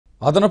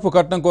అదనపు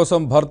కట్నం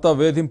కోసం భర్త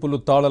వేధింపులు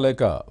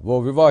తాళలేక ఓ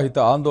వివాహిత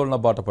ఆందోళన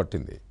బాట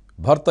పట్టింది.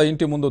 భర్త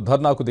ఇంటి ముందు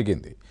ధర్నాకు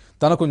దిగింది.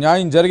 తనకు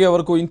న్యాయం జరిగే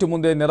వరకు ఇంటి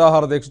ముందే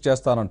నిరాహార దీక్ష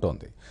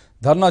చేస్తానంటోంది.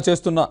 ధర్నా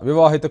చేస్తున్న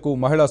వివాహితకు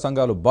మహిళా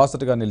సంఘాలు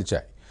బాసటగా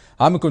నిలిచాయి.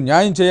 ఆమెకు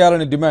న్యాయం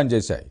చేయాలని డిమాండ్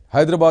చేశాయి.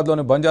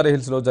 హైదరాబాద్లోని బంజారా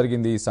హిల్స్లో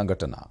జరిగింది ఈ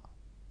సంఘటన.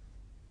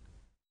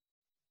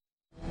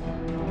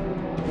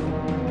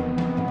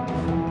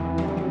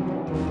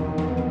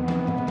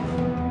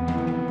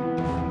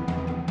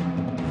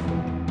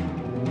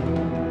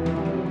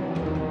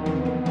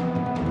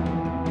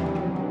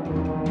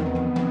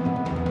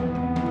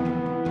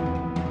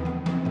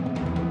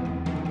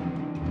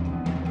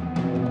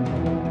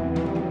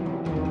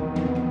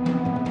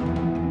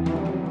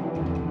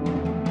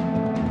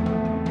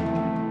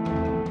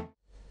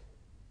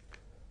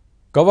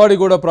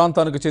 కవాడిగూడ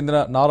ప్రాంతానికి చెందిన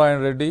నారాయణ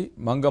రెడ్డి,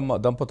 మంగమ్మ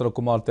దంపతుల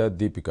కుమార్తె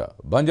దీపిక,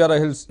 బంజారా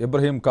హిల్స్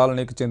ఇబ్రహీం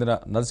కాలనీకి చెందిన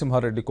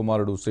నరసింహారెడ్డి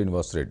కుమారుడు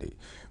శ్రీనివాస్ రెడ్డి.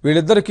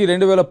 వీళ్ళిద్దరికీ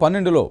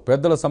 2012లో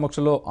పెద్దల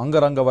సమక్షంలో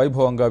అంగరంగ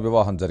వైభవంగా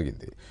వివాహం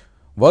జరిగింది.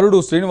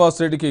 వరుడు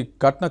శ్రీనివాస్ రెడ్డికి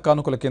కట్న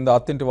కానుకల కింద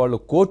అత్తింటి వాళ్లు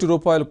 ₹1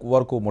 కోటి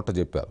వరకు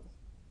ముట్టజెప్పారు.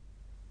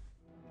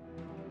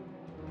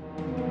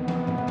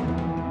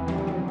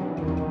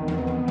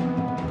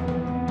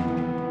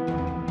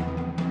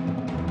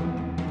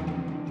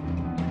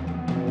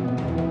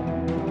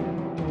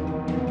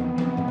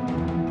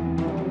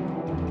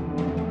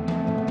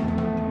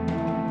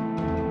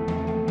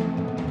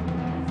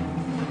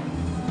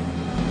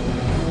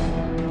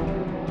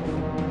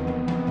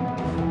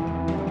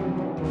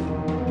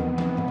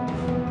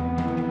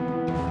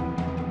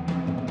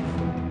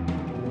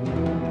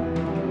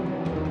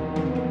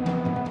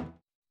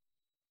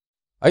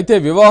 అయితే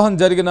వివాహం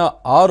జరిగిన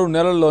 6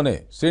 నెలల్లోనే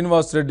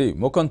శ్రీనివాస్ రెడ్డి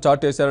ముఖం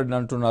చాటేశారని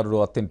అంటున్నారు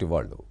అత్తింటి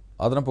వాళ్లు.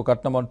 అదనపు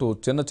కట్నం అంటూ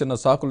చిన్న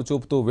సాకులు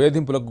చూపుతూ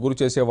వేధింపులకు గురి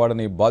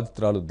చేసేవాడని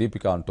బాధితురాలు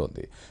దీపిక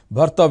అంటోంది.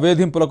 భర్త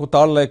వేధింపులకు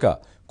తాళలేక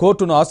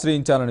కోర్టును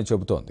ఆశ్రయించానని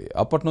చెబుతోంది.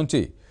 అప్పటి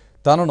నుంచి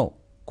తనను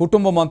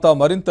కుటుంబమంతా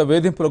మరింత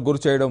వేధింపులకు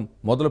గురి చేయడం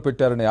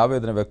మొదలుపెట్టారని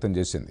ఆవేదన వ్యక్తం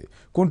చేసింది.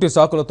 కుంటి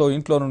సాకులతో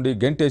ఇంట్లో నుండి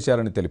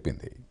గెంటేశారని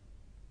తెలిపింది.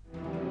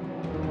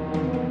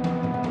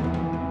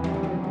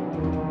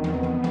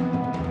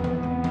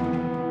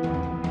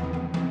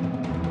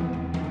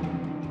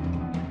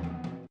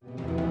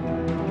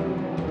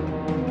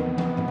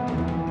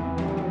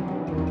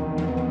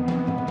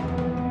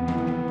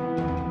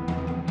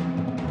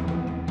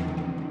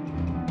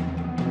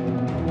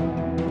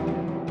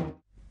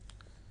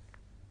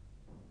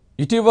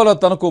 ఇటీవల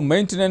తనకు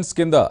మెయింటెనెన్స్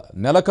కింద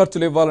నెల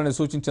ఖర్చులు ఇవ్వాలని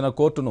సూచించిన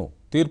కోర్టును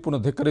తీర్పును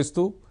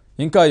ధిక్కరిస్తూ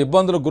ఇంకా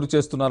ఇబ్బందులకు గురి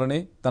చేస్తున్నారని,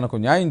 తనకు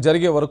న్యాయం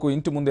జరిగే వరకు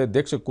ఇంటి ముందే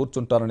దీక్ష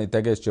కూర్చుంటారని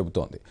తెగేసి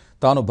చెబుతోంది.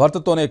 తాను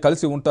భర్తతోనే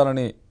కలిసి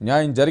ఉంటానని,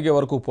 న్యాయం జరిగే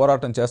వరకు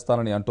పోరాటం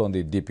చేస్తానని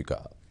అంటోంది దీపిక.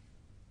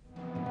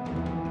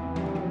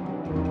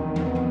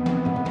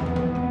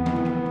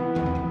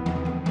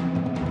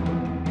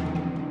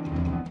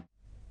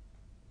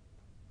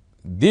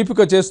 దీపిక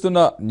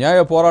చేస్తున్న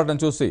న్యాయ పోరాటం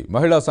చూసి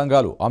మహిళా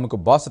సంఘాలు ఆమెకు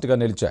బాసటగా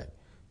నిలిచాయి.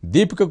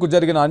 దీపికకు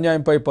జరిగిన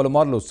అన్యాయంపై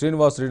పలుమార్లు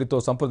శ్రీనివాస్ రెడ్డితో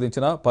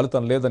సంప్రదించినా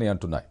ఫలితం లేదని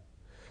అంటున్నాయి.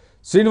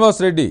 శ్రీనివాస్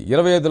రెడ్డి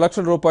 25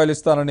 లక్షల రూపాయలు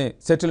ఇస్తానని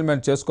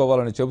సెటిల్మెంట్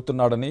చేసుకోవాలని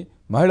చెబుతున్నాడని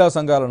మహిళా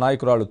సంఘాల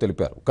నాయకురాలు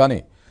తెలిపారు. కానీ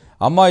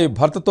అమ్మాయి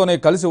భర్తతోనే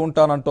కలిసి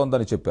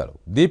ఉంటానంటోందని చెప్పారు.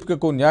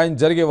 దీపికకు న్యాయం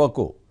జరిగే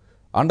వరకు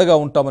అండగా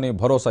ఉంటామని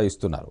భరోసా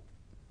ఇస్తున్నారు.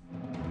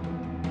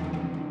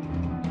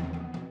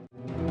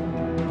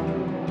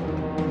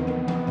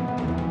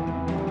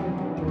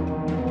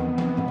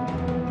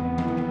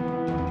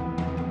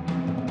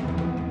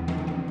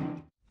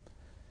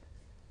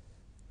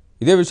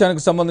 ఇదే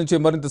విషయానికి సంబంధించి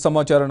మరింత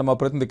సమాచారాన్ని మా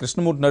ప్రతినిధి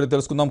కృష్ణమూర్తిని అడిగి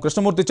తెలుసుకుందాం.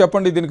 కృష్ణమూర్తి,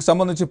 చెప్పండి, దీనికి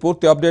సంబంధించి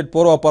పూర్తి అప్డేట్,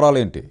 పూర్వాపరాలు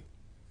ఏంటి?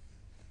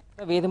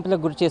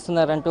 వేధింపులకు గురి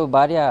చేస్తున్నారంటూ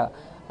భార్య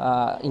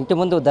ఇంటి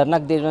ముందు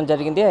ధర్నాకు దిగడం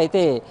జరిగింది.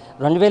 అయితే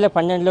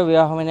 2012లో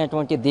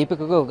వివాహమైనటువంటి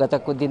దీపికకు గత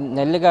కొద్ది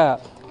నెలలుగా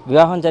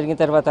వివాహం జరిగిన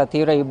తర్వాత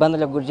తీవ్ర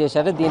ఇబ్బందులకు గురి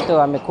చేశారు. దీంతో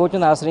ఆమె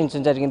కోర్టును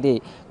ఆశ్రయించడం జరిగింది.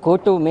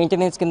 కోర్టు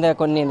మెయింటెనెన్స్ కింద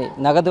కొన్ని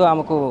నగదు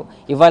ఆమెకు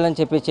ఇవ్వాలని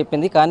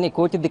చెప్పింది. కానీ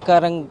కోర్టు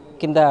ధిక్కారం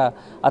కింద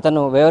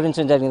అతను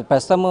వివరించడం జరిగింది.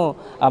 ప్రస్తుతము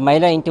ఆ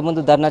మహిళ ఇంటి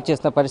ముందు ధర్నా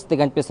చేస్తున్న పరిస్థితి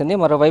కనిపిస్తుంది.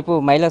 మరోవైపు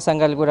మహిళా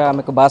సంఘాలు కూడా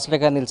ఆమెకు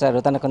బాసటగా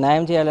నిలిచారు. తనకు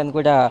న్యాయం చేయాలని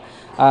కూడా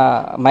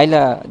మహిళ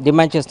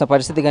డిమాండ్ చేస్తున్న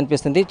పరిస్థితి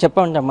కనిపిస్తుంది.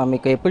 చెప్పండి అమ్మా,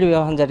 మీకు ఎప్పుడు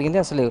వివాహం జరిగింది,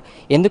 అసలు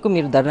ఎందుకు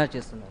మీరు ధర్నా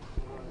చేస్తున్నారు?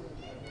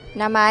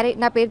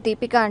 నా పేరు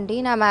దీపిక అండి.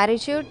 నా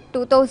మ్యారేజ్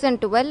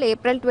 2012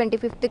 ఏప్రిల్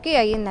 25కి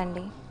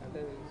అయ్యిందండి.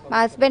 మా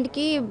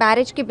హస్బెండ్కి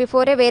మ్యారేజ్కి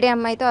బిఫోరే వేరే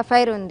అమ్మాయితో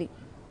అఫైర్ ఉంది.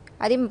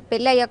 అది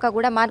పెళ్ళి అయ్యాక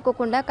కూడా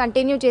మానుకోకుండా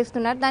కంటిన్యూ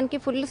చేస్తున్నారు. దానికి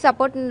ఫుల్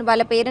సపోర్ట్,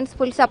 వాళ్ళ పేరెంట్స్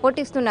ఫుల్ సపోర్ట్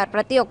ఇస్తున్నారు.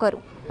 ప్రతి ఒక్కరు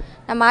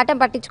నా మాట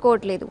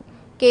పట్టించుకోవట్లేదు.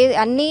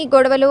 అన్ని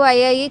గొడవలు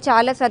అయ్యాయి,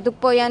 చాలా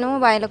సర్దుకుపోయాను.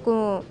 వాళ్ళకు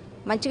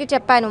మంచిగా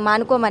చెప్పాను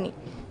మానుకోమని.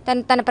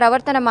 తన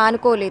ప్రవర్తన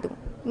మానుకోలేదు.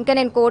 ఇంకా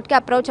నేను కోర్టుకి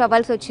అప్రోచ్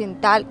అవ్వాల్సి వచ్చింది.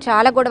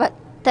 చాలా గొడవ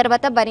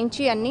తర్వాత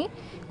భరించి అన్నీ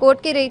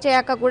కోర్టుకి రీచ్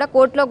అయ్యాక కూడా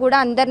కోర్టులో కూడా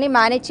అందరినీ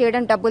మేనేజ్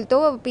చేయడం, డబ్బులతో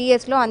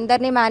పిఎస్లో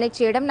అందరినీ మేనేజ్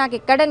చేయడం, నాకు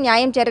ఎక్కడ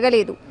న్యాయం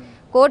జరగలేదు.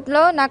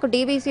 కోర్టులో నాకు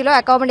డీవీసీలో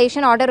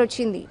అకామిడేషన్ ఆర్డర్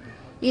వచ్చింది.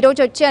 ఈరోజు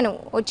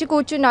వచ్చి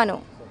కూర్చున్నాను.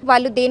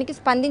 వాళ్ళు దేనికి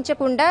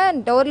స్పందించకుండా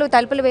డోర్లు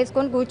తలుపులు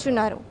వేసుకొని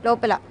కూర్చున్నారు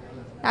లోపల.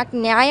 నాకు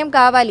న్యాయం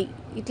కావాలి.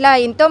 ఇట్లా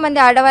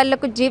ఎంతోమంది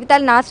ఆడవాళ్లకు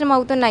జీవితాలు నాశనం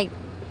అవుతున్నాయి.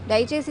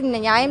 దయచేసి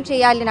న్యాయం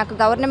చేయాలి, నాకు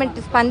గవర్నమెంట్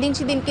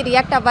స్పందించి దీనికి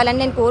రియాక్ట్ అవ్వాలని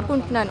నేను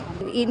కోరుకుంటున్నాను.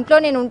 ఇంట్లో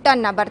నేను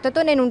ఉంటాను, నా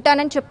భర్తతో నేను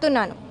ఉంటానని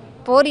చెప్తున్నాను.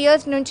 4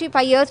 ఇయర్స్ నుంచి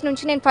 5 ఇయర్స్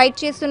నుంచి నేను ఫైట్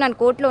చేస్తున్నాను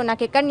కోర్టులో,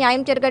 నాకు ఎక్కడ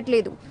న్యాయం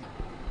జరగట్లేదు.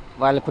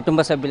 వాళ్ళ కుటుంబ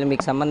సభ్యులు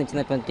మీకు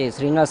సంబంధించినటువంటి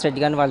శ్రీనివాస్ రెడ్డి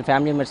కానీ వాళ్ళ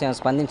ఫ్యామిలీ మెంబర్స్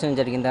స్పందించడం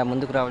జరిగిందా,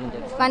 ముందుకు రావడం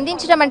జరిగింది?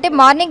 స్పందించడం అంటే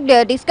మార్నింగ్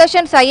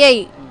డిస్కషన్స్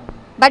అయ్యాయి,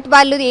 బట్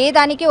వాళ్ళు ఏ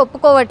దానికి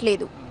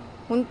ఒప్పుకోవట్లేదు,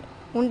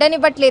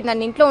 ఉండనివ్వట్లేదు,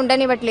 నన్ను ఇంట్లో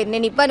ఉండనివ్వట్లేదు.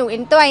 నేను ఇవ్వను,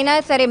 ఎంతో అయినా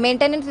సరే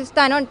మెయింటెనెన్స్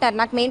ఇస్తాను అంటారు.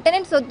 నాకు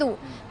మెయింటెనెన్స్ వద్దు,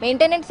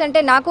 మెయింటెనెన్స్ అంటే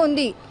నాకు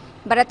ఉంది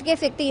బ్రతికే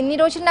శక్తి. ఇన్ని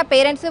రోజులు నా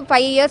పేరెంట్స్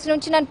 5 ఇయర్స్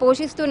నుంచి నన్ను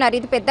పోషిస్తున్నారు,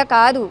 ఇది పెద్ద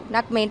కాదు.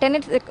 నాకు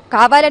మెయింటెనెన్స్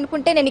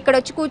కావాలనుకుంటే నేను ఇక్కడ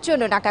వచ్చి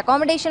కూర్చోను, నాకు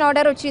అకామిడేషన్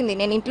ఆర్డర్ వచ్చింది,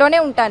 నేను ఇంట్లోనే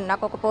ఉంటాను,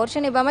 నాకు ఒక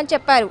పోర్షన్ ఇవ్వమని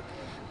చెప్పారు.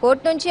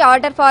 కోర్టు నుంచి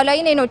ఆర్డర్ ఫాలో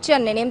అయ్యి నేను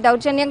వచ్చాను, నేనేం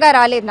దౌర్జన్యంగా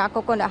రాలేదు, నాకు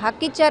ఒక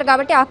హక్కు ఇచ్చారు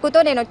కాబట్టి ఆ హక్కుతో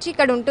నేను వచ్చి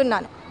ఇక్కడ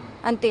ఉంటున్నాను,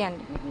 అంతే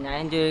అండి.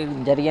 న్యాయం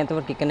జరిగేంత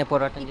వరకు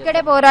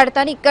ఇక్కడే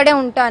పోరాడతాను, ఇక్కడే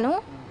ఉంటాను.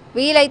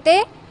 వీలైతే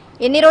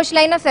ఎన్ని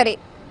రోజులైనా సరే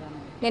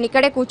నేను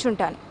ఇక్కడే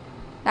కూర్చుంటాను,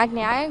 నాకు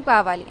న్యాయం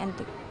కావాలి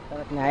అంతే.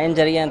 న్యాయం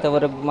జరిగేంత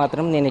వరకు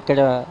మాత్రం నేను ఇక్కడ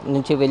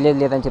నుంచి వెళ్ళేది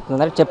లేదని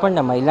చెప్తున్నారు. చెప్పండి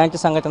అమ్మా, ఇలాంటి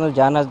సంఘటనలు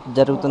చాలా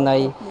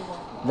జరుగుతున్నాయి,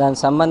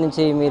 దానికి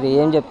సంబంధించి మీరు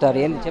ఏం చెప్తారు,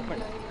 ఏంటి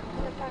చెప్పండి.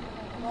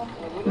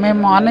 మేము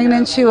మార్నింగ్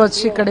నుంచి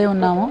వచ్చి ఇక్కడే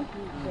ఉన్నాము.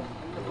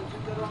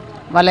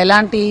 వాళ్ళు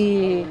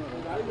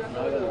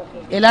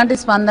ఎలాంటి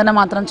స్పందన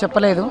మాత్రం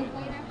చెప్పలేదు.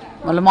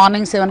 వాళ్ళు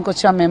మార్నింగ్ 7కి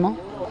వచ్చాము మేము,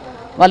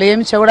 వాళ్ళు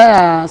ఏమి కూడా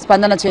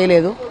స్పందన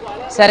చేయలేదు.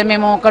 సరే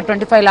మేము ఒక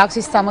 25 lakhs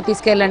ఇస్తాము,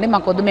 తీసుకెళ్ళండి,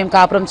 మాకు వద్దు, మేము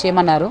కాపురం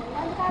చేయమన్నారు.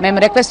 మేము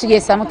రిక్వెస్ట్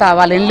చేస్తాము,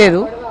 వాళ్ళు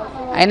వెళ్ళలేదు.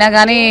 అయినా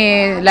కానీ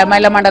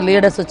మహిళా మండలి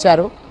లీడర్స్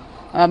వచ్చారు,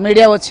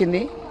 మీడియా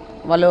వచ్చింది,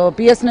 వాళ్ళు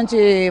పిఎస్ నుంచి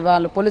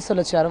వాళ్ళు పోలీసులు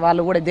వచ్చారు.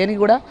 వాళ్ళు కూడా దేనికి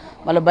కూడా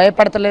వాళ్ళు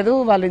భయపడతలేదు,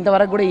 వాళ్ళు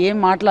ఇంతవరకు కూడా ఏం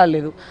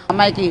మాట్లాడలేదు.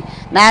 అమ్మాయికి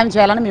న్యాయం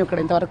చేయాలని మేము ఇక్కడ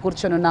ఇంతవరకు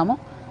కూర్చొని ఉన్నాము.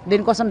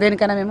 దీనికోసం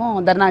దేనికైనా మేము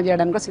ధర్నా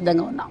చేయడానికి కూడా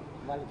సిద్ధంగా ఉన్నాం.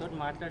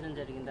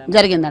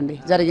 జరిగిందండి,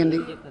 జరిగింది.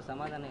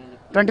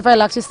 25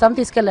 lakhs ఇస్తాము,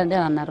 తీసుకెళ్ళండి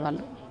అని అన్నారు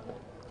వాళ్ళు.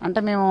 అంటే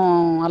మేము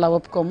అలా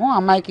ఒప్పుకోము,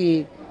 అమ్మాయికి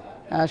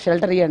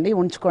షెల్టర్ ఇవ్వండి,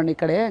 ఉంచుకోండి,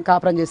 ఇక్కడే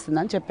కాపురం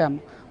చేస్తుందని చెప్పాము.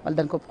 వాళ్ళు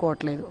దానికి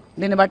ఒప్పుకోవట్లేదు.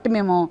 దీన్ని బట్టి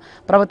మేము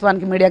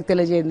ప్రభుత్వానికి మీడియాకి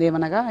తెలియజేయండి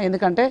ఏమనగా,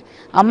 ఎందుకంటే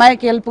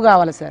అమ్మాయికి హెల్ప్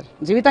కావాలి సార్,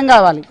 జీవితం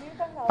కావాలి.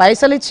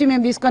 పైసలు ఇచ్చి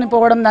మేము తీసుకొని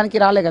పోవడం దానికి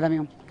రాలే కదా.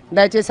 మేము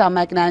దయచేసి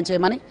అమ్మాయికి న్యాయం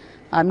చేయమని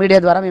మీడియా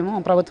ద్వారా మేము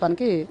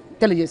ప్రభుత్వానికి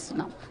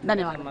తెలియజేస్తున్నాం.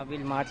 ధన్యవాదాలు.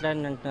 వీళ్ళు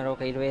మాట్లాడినంటున్నారు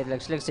ఒక 25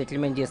 లక్షలకు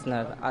సెటిల్మెంట్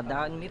చేస్తున్నారు,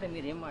 దాని మీద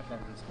మీరు ఏం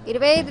మాట్లాడుతున్నారు?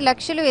 25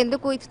 లక్షలు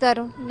ఎందుకు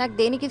ఇస్తారు, నాకు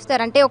దేనికి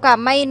ఇస్తారు? అంటే ఒక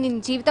అమ్మాయి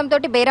జీవితంతో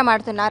బేరం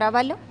ఆడుతున్నారా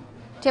వాళ్ళు?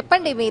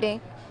 చెప్పండి మీరే.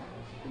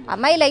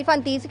 అమ్మాయి లైఫ్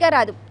అంత ఈజీగా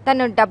రాదు,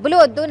 తను డబ్బులు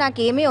వద్దు,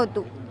 నాకేమీ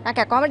వద్దు, నాకు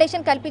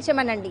అకామిడేషన్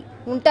కల్పించమనండి,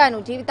 ఉంటాను,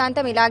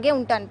 జీవితాంతం ఇలాగే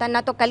ఉంటాను. తను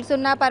నాతో కలిసి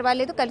ఉన్నా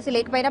పర్వాలేదు, కలిసి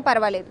లేకపోయినా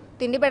పర్వాలేదు,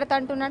 తిండి పెడతా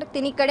అంటున్నాడు,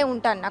 తిని ఇక్కడే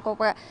ఉంటాను, నాకు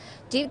ఒక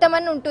జీవితం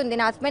అని ఉంటుంది,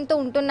 నా హస్బెండ్తో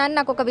ఉంటున్నాను,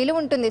 నాకు ఒక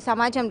విలువ ఉంటుంది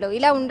సమాజంలో.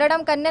 ఇలా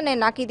ఉండడం కన్నా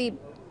నాకు ఇది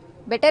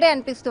బెటరే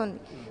అనిపిస్తుంది.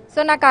 సో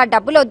నాకు ఆ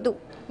డబ్బులు వద్దు,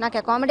 నాకు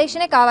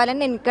అకామిడేషనే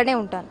కావాలని నేను ఇక్కడే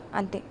ఉంటాను,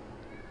 అంతే.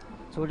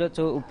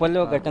 చూడొచ్చు,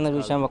 ఉప్పల్లో ఘటన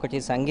చూసాము, ఒకటి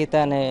సంగీత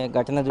అనే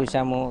ఘటన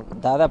చూసాము.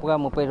 దాదాపుగా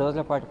 30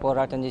 రోజుల పాటు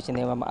పోరాటం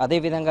చేసింది.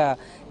 అదేవిధంగా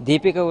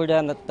దీపిక కూడా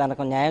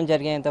తనకు న్యాయం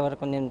జరిగేంత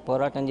వరకు నేను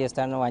పోరాటం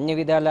చేస్తాను, అన్ని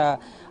విధాల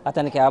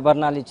అతనికి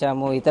ఆభరణాలు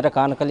ఇచ్చాము, ఇతర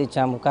కానుకలు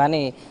ఇచ్చాము,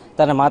 కానీ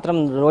తను మాత్రం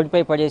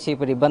రోడ్డుపై పడేసి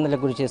ఇప్పుడు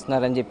ఇబ్బందులకు గురి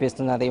చేస్తున్నారని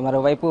చెప్పిస్తున్నది.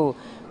 మరోవైపు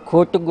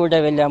కోర్టుకు కూడా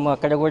వెళ్ళాము,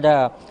 అక్కడ కూడా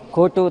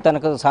కోర్టు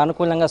తనకు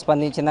సానుకూలంగా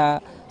స్పందించిన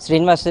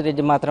శ్రీనివాస్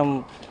రెడ్డి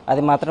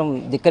మాత్రం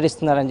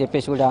ధిక్కరిస్తున్నారని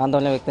చెప్పేసి కూడా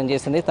ఆందోళన వ్యక్తం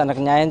చేస్తుంది.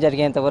 తనకు న్యాయం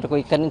జరిగేంత వరకు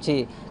ఇక్కడి నుంచి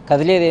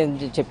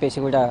కదిలేదని చెప్పేసి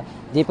కూడా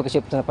దీపిక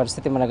చెప్తున్న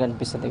పరిస్థితి మనకు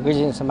అనిపిస్తుంది.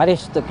 విజిలెన్స్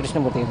మహేష్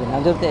కృష్ణమూర్తి,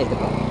 నందూర్,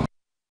 హైదరాబాద్.